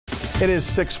It is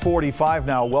 6:45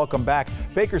 now. Welcome back.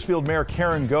 Bakersfield Mayor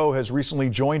Karen Goh has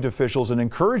recently joined officials in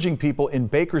encouraging people in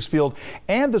Bakersfield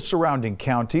and the surrounding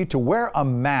county to wear a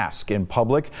mask in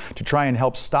public to try and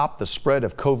help stop the spread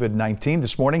of COVID-19.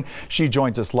 This morning, she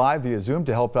joins us live via Zoom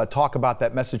to help talk about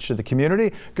that message to the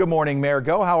community. Good morning, Mayor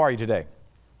Goh. How are you today?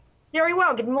 Very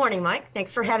well. Good morning, Mike.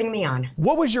 Thanks for having me on.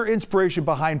 What was your inspiration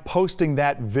behind posting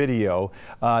that video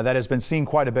that has been seen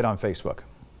quite a bit on Facebook?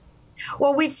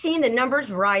 Well, we've seen the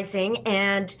numbers rising,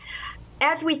 and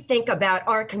as we think about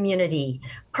our community,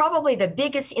 probably the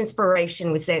biggest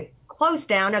inspiration was the close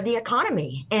down of the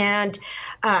economy and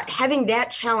having that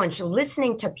challenge,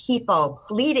 listening to people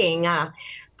pleading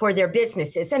for their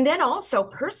businesses, and then also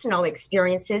personal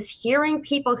experiences, hearing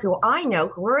people who I know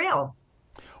who are ill.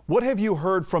 What have you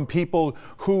heard from people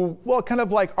who, well, kind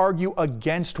of like argue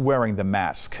against wearing the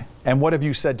mask? And what have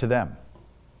you said to them?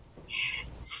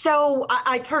 So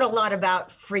I've heard a lot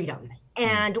about freedom.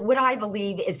 And what I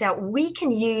believe is that we can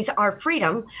use our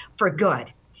freedom for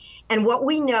good. And what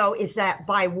we know is that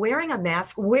by wearing a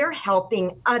mask, we're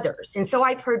helping others. And so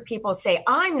I've heard people say,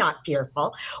 I'm not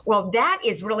fearful. Well, that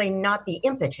is really not the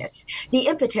impetus. The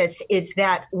impetus is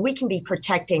that we can be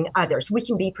protecting others. We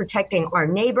can be protecting our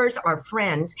neighbors, our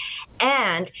friends,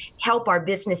 and help our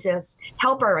businesses,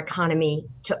 help our economy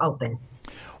to open.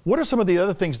 What are some of the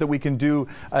other things that we can do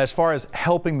as far as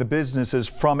helping the businesses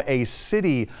from a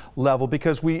city level?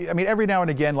 Because every now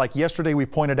and again, like yesterday, we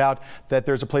pointed out that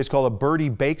there's a place called a Birdie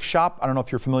Bake Shop. I don't know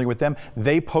if you're familiar with them.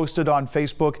 They posted on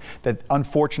Facebook that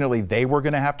unfortunately they were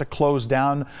going to have to close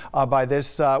down by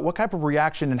this. What type of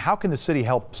reaction and how can the city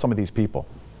help some of these people?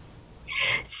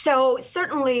 So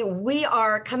certainly we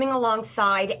are coming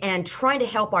alongside and trying to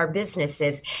help our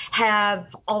businesses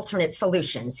have alternate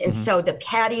solutions. And so the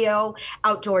patio,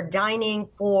 outdoor dining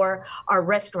for our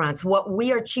restaurants, what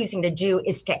we are choosing to do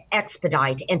is to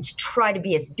expedite and to try to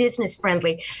be as business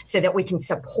friendly so that we can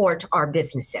support our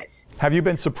businesses. Have you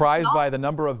been surprised by the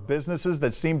number of businesses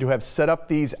that seem to have set up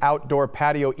these outdoor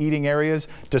patio eating areas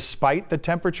despite the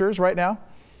temperatures right now?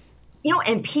 You know,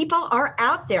 and people are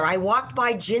out there. I walked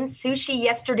by Jin Sushi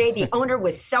yesterday. The owner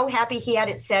was so happy he had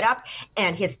it set up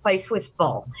and his place was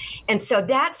full. And so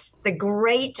that's the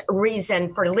great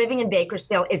reason for living in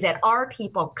Bakersfield is that our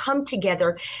people come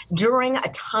together during a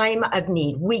time of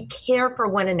need. We care for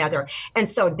one another. And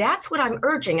so that's what I'm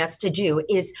urging us to do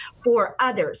is for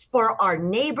others, for our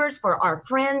neighbors, for our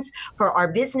friends, for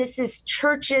our businesses,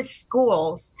 churches,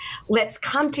 schools. Let's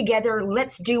come together.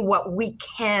 Let's do what we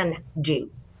can do.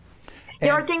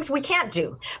 There are things we can't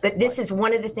do, but this is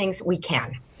one of the things we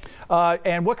can.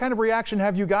 And what kind of reaction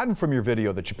have you gotten from your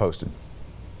video that you posted?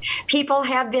 People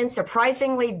have been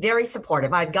surprisingly very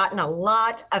supportive. I've gotten a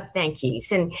lot of thank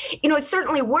yous. And,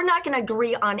 certainly we're not going to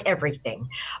agree on everything.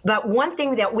 But one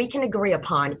thing that we can agree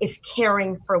upon is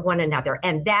caring for one another.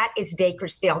 And that is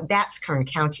Bakersfield. That's Kern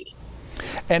County.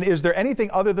 And is there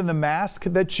anything other than the mask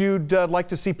that you'd like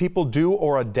to see people do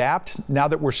or adapt now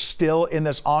that we're still in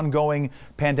this ongoing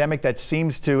pandemic that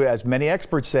seems to, as many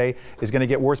experts say, is going to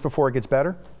get worse before it gets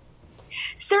better?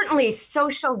 Certainly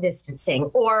social distancing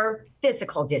or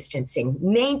physical distancing,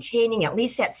 maintaining at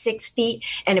least at 6 feet.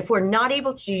 And if we're not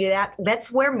able to do that, let's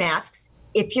wear masks.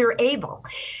 If you're able.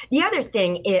 The other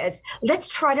thing is let's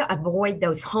try to avoid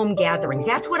those home gatherings.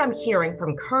 That's what I'm hearing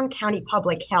from Kern County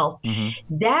Public Health.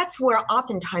 That's where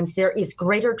oftentimes there is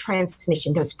greater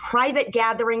transmission. Those private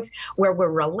gatherings where we're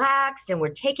relaxed and we're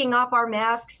taking off our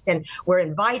masks and we're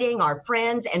inviting our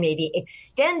friends and maybe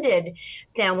extended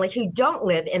family who don't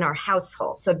live in our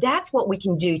household. So that's what we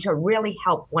can do to really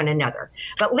help one another.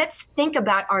 But let's think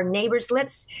about our neighbors.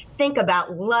 Let's think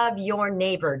about love your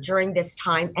neighbor during this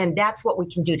time. And that's what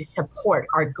we can do to support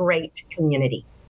our great community.